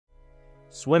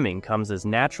Swimming comes as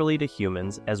naturally to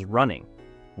humans as running.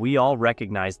 We all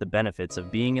recognize the benefits of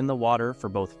being in the water for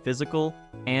both physical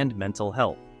and mental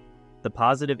health. The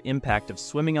positive impact of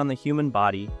swimming on the human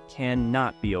body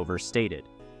cannot be overstated.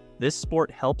 This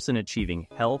sport helps in achieving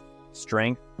health,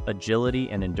 strength, agility,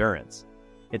 and endurance.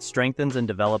 It strengthens and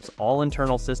develops all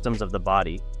internal systems of the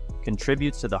body,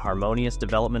 contributes to the harmonious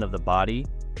development of the body,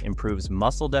 improves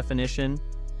muscle definition,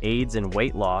 aids in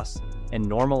weight loss, and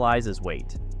normalizes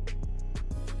weight.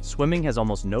 Swimming has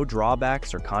almost no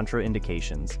drawbacks or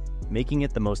contraindications, making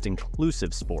it the most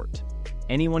inclusive sport.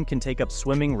 Anyone can take up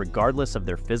swimming regardless of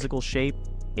their physical shape,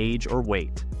 age, or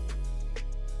weight.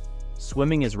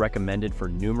 Swimming is recommended for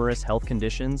numerous health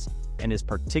conditions and is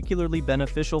particularly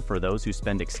beneficial for those who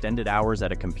spend extended hours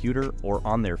at a computer or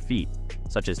on their feet,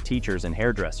 such as teachers and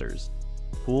hairdressers.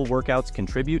 Pool workouts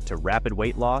contribute to rapid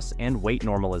weight loss and weight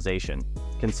normalization,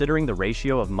 considering the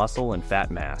ratio of muscle and fat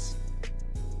mass.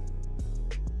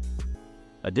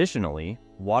 Additionally,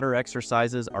 water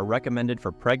exercises are recommended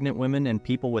for pregnant women and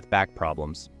people with back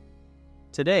problems.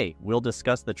 Today, we'll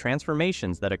discuss the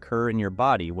transformations that occur in your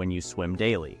body when you swim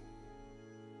daily.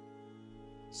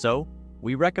 So,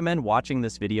 we recommend watching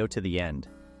this video to the end.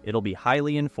 It'll be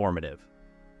highly informative.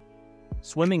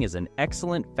 Swimming is an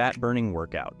excellent fat-burning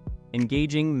workout,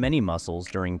 engaging many muscles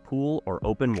during pool or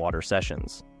open water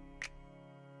sessions.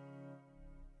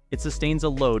 It sustains a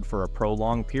load for a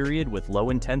prolonged period with low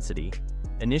intensity,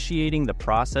 initiating the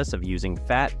process of using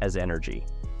fat as energy.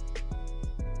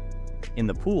 In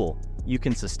the pool, you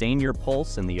can sustain your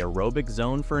pulse in the aerobic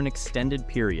zone for an extended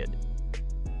period.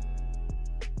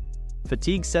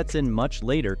 Fatigue sets in much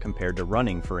later compared to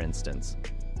running, for instance.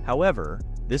 However,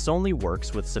 this only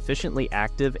works with sufficiently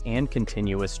active and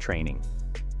continuous training.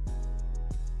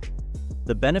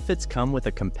 The benefits come with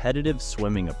a competitive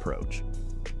swimming approach.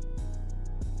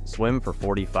 Swim for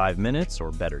 45 minutes,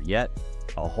 or better yet,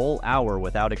 a whole hour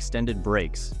without extended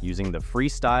breaks using the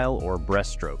freestyle or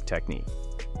breaststroke technique.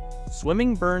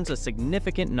 Swimming burns a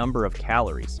significant number of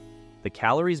calories. The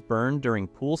calories burned during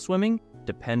pool swimming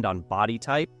depend on body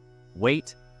type,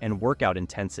 weight, and workout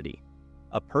intensity.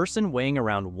 A person weighing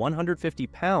around 150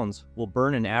 pounds will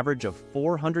burn an average of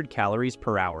 400 calories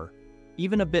per hour,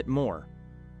 even a bit more.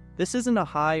 This isn't a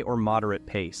high or moderate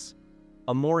pace.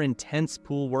 A more intense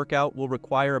pool workout will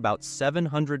require about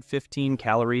 715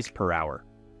 calories per hour.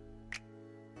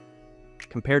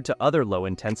 Compared to other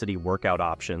low-intensity workout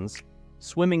options,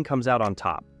 swimming comes out on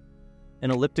top. An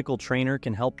elliptical trainer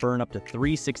can help burn up to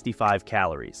 365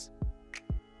 calories.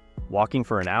 Walking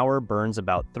for an hour burns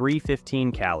about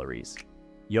 315 calories.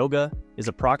 Yoga is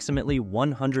approximately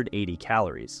 180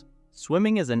 calories.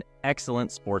 Swimming is an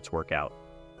excellent sports workout.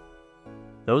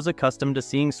 Those accustomed to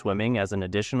seeing swimming as an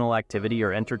additional activity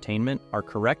or entertainment are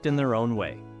correct in their own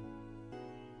way.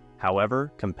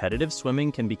 However, competitive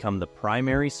swimming can become the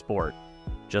primary sport,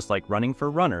 just like running for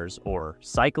runners or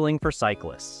cycling for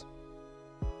cyclists.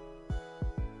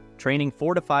 Training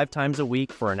 4 to 5 times a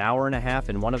week for an hour and a half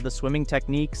in one of the swimming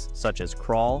techniques, such as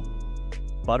crawl,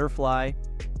 butterfly,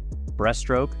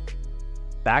 breaststroke,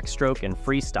 backstroke, and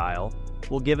freestyle,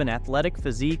 will give an athletic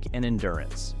physique and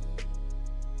endurance.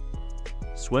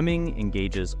 Swimming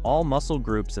engages all muscle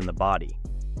groups in the body.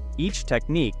 Each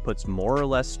technique puts more or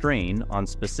less strain on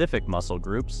specific muscle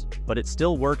groups, but it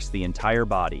still works the entire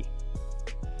body.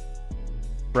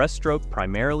 Breaststroke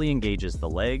primarily engages the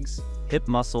legs, hip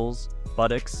muscles,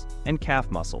 buttocks, and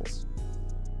calf muscles.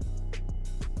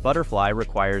 Butterfly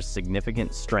requires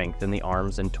significant strength in the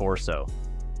arms and torso.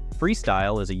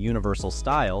 Freestyle is a universal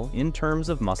style in terms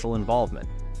of muscle involvement,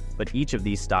 but each of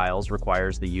these styles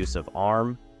requires the use of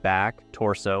arm, back,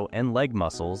 torso, and leg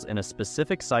muscles in a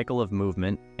specific cycle of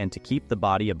movement and to keep the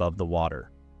body above the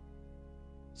water.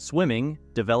 Swimming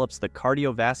develops the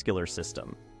cardiovascular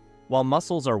system. While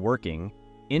muscles are working,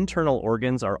 internal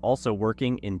organs are also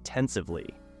working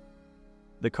intensively.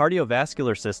 The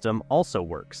cardiovascular system also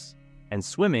works, and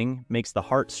swimming makes the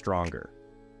heart stronger.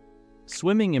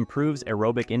 Swimming improves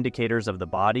aerobic indicators of the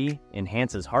body,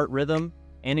 enhances heart rhythm,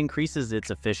 and increases its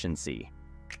efficiency.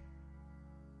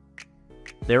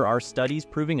 There are studies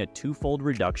proving a twofold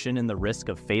reduction in the risk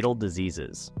of fatal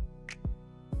diseases.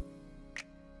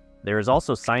 There is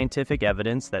also scientific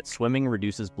evidence that swimming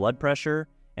reduces blood pressure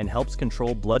and helps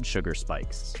control blood sugar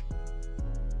spikes.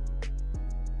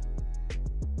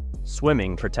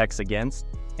 Swimming protects against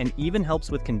and even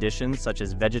helps with conditions such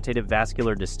as vegetative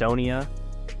vascular dystonia,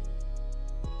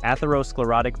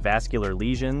 atherosclerotic vascular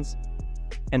lesions,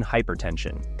 and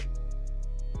hypertension.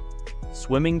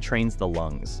 Swimming trains the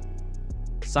lungs.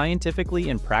 Scientifically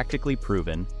and practically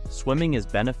proven, swimming is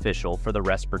beneficial for the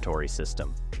respiratory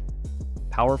system.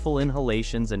 Powerful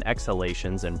inhalations and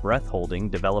exhalations and breath holding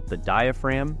develop the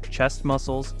diaphragm, chest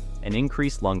muscles, and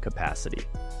increase lung capacity.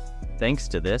 Thanks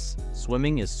to this,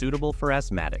 swimming is suitable for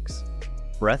asthmatics.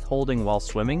 Breath holding while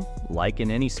swimming, like in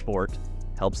any sport,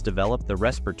 helps develop the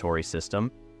respiratory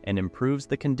system and improves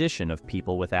the condition of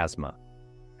people with asthma.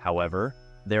 However,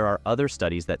 there are other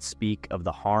studies that speak of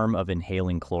the harm of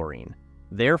inhaling chlorine.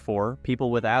 Therefore, people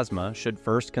with asthma should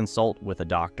first consult with a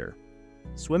doctor.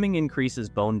 Swimming increases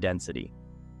bone density.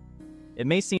 It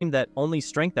may seem that only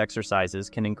strength exercises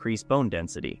can increase bone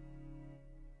density.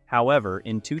 However,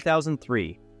 in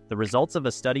 2003, the results of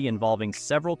a study involving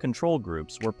several control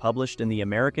groups were published in the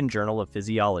American Journal of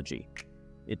Physiology.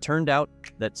 It turned out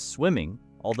that swimming,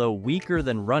 although weaker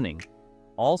than running,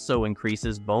 also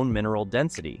increases bone mineral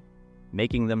density,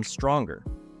 making them stronger.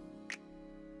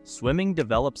 Swimming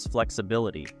develops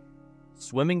flexibility.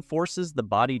 Swimming forces the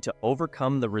body to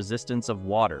overcome the resistance of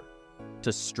water,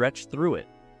 to stretch through it.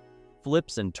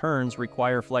 Flips and turns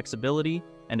require flexibility,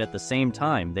 and at the same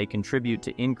time, they contribute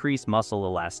to increased muscle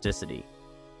elasticity.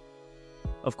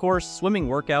 Of course, swimming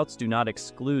workouts do not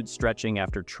exclude stretching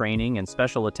after training and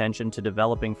special attention to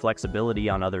developing flexibility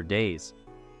on other days.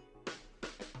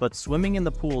 But swimming in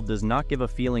the pool does not give a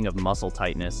feeling of muscle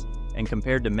tightness, and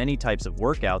compared to many types of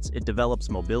workouts, it develops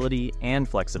mobility and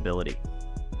flexibility.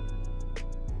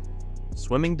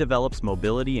 Swimming develops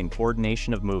mobility and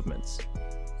coordination of movements.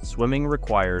 Swimming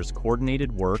requires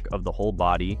coordinated work of the whole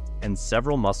body and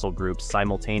several muscle groups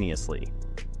simultaneously.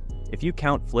 If you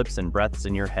count flips and breaths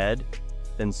in your head,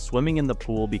 then swimming in the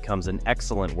pool becomes an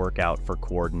excellent workout for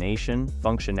coordination,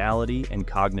 functionality, and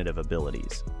cognitive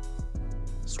abilities.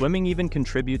 Swimming even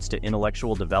contributes to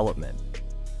intellectual development.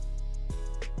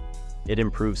 It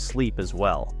improves sleep as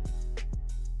well.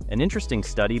 An interesting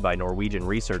study by Norwegian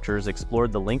researchers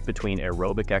explored the link between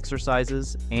aerobic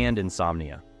exercises and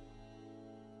insomnia.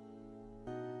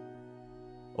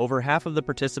 Over half of the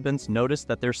participants noticed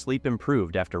that their sleep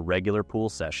improved after regular pool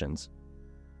sessions.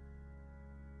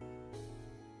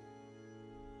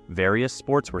 Various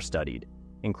sports were studied,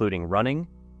 including running,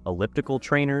 elliptical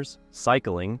trainers,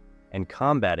 cycling, and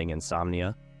combating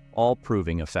insomnia, all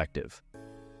proving effective.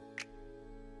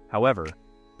 However,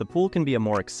 the pool can be a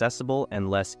more accessible and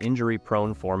less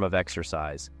injury-prone form of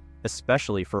exercise,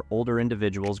 especially for older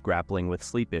individuals grappling with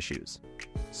sleep issues.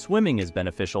 Swimming is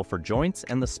beneficial for joints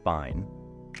and the spine.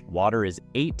 Water is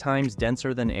 8 times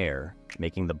denser than air,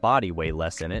 making the body weigh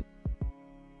less in it.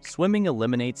 Swimming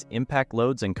eliminates impact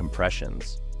loads and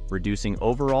compressions, reducing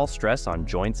overall stress on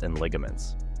joints and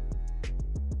ligaments.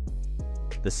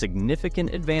 The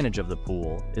significant advantage of the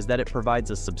pool is that it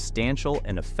provides a substantial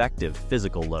and effective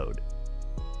physical load.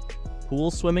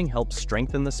 Pool swimming helps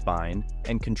strengthen the spine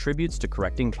and contributes to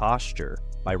correcting posture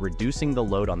by reducing the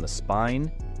load on the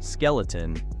spine,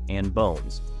 skeleton, and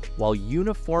bones, while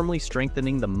uniformly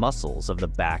strengthening the muscles of the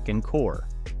back and core.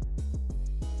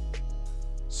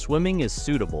 Swimming is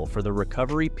suitable for the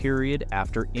recovery period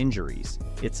after injuries.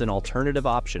 It's an alternative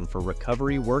option for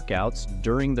recovery workouts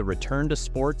during the return to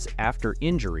sports after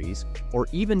injuries or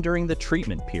even during the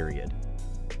treatment period.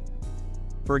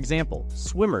 For example,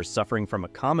 swimmers suffering from a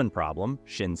common problem,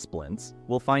 shin splints,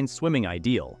 will find swimming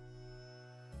ideal.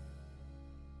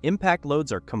 Impact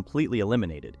loads are completely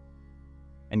eliminated,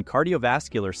 and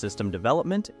cardiovascular system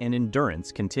development and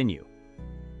endurance continue.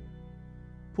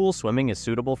 Pool swimming is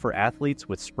suitable for athletes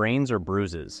with sprains or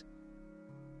bruises,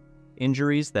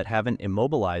 injuries that haven't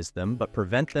immobilized them but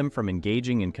prevent them from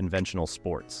engaging in conventional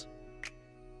sports.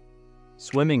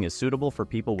 Swimming is suitable for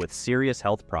people with serious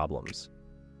health problems.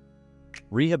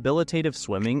 Rehabilitative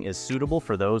swimming is suitable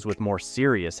for those with more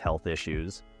serious health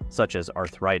issues, such as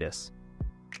arthritis.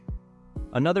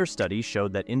 Another study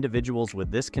showed that individuals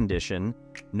with this condition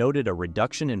noted a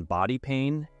reduction in body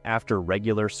pain after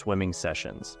regular swimming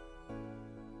sessions.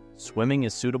 Swimming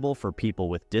is suitable for people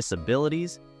with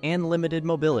disabilities and limited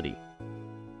mobility.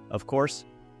 Of course,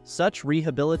 such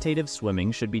rehabilitative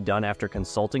swimming should be done after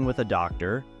consulting with a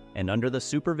doctor and under the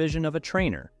supervision of a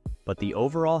trainer, but the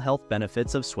overall health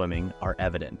benefits of swimming are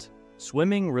evident.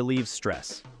 Swimming relieves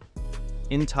stress.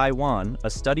 In Taiwan, a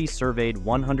study surveyed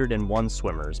 101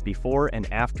 swimmers before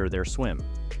and after their swim.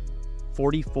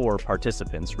 44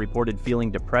 participants reported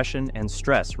feeling depression and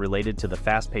stress related to the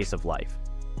fast pace of life.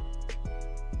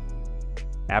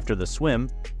 After the swim,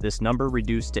 this number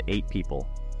reduced to 8 people.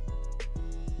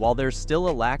 While there's still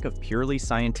a lack of purely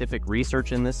scientific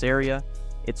research in this area,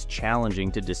 it's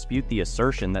challenging to dispute the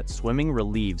assertion that swimming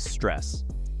relieves stress.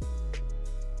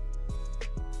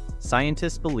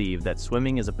 Scientists believe that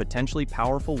swimming is a potentially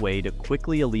powerful way to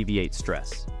quickly alleviate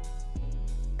stress.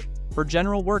 For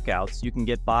general workouts, you can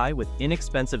get by with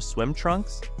inexpensive swim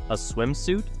trunks, a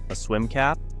swimsuit, a swim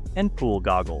cap, and pool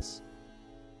goggles.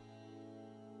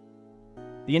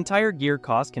 The entire gear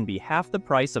cost can be half the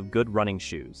price of good running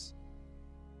shoes.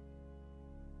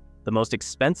 The most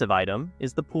expensive item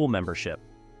is the pool membership.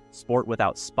 Sport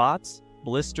without spots,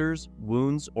 blisters,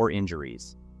 wounds, or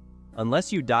injuries.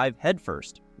 Unless you dive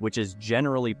headfirst, which is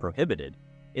generally prohibited,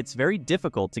 it's very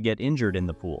difficult to get injured in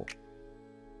the pool.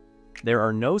 There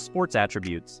are no sports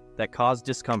attributes that cause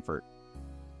discomfort.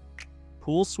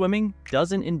 Pool swimming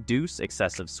doesn't induce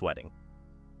excessive sweating.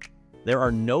 There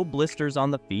are no blisters on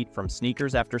the feet from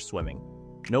sneakers after swimming,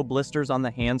 no blisters on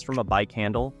the hands from a bike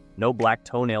handle, no black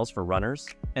toenails for runners,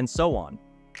 and so on.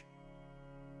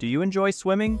 Do you enjoy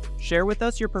swimming? Share with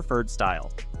us your preferred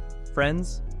style.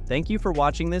 Friends, thank you for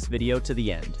watching this video to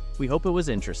the end. We hope it was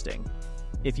interesting.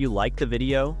 If you liked the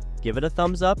video, give it a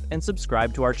thumbs up and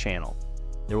subscribe to our channel.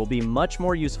 There will be much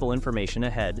more useful information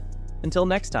ahead. Until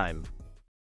next time.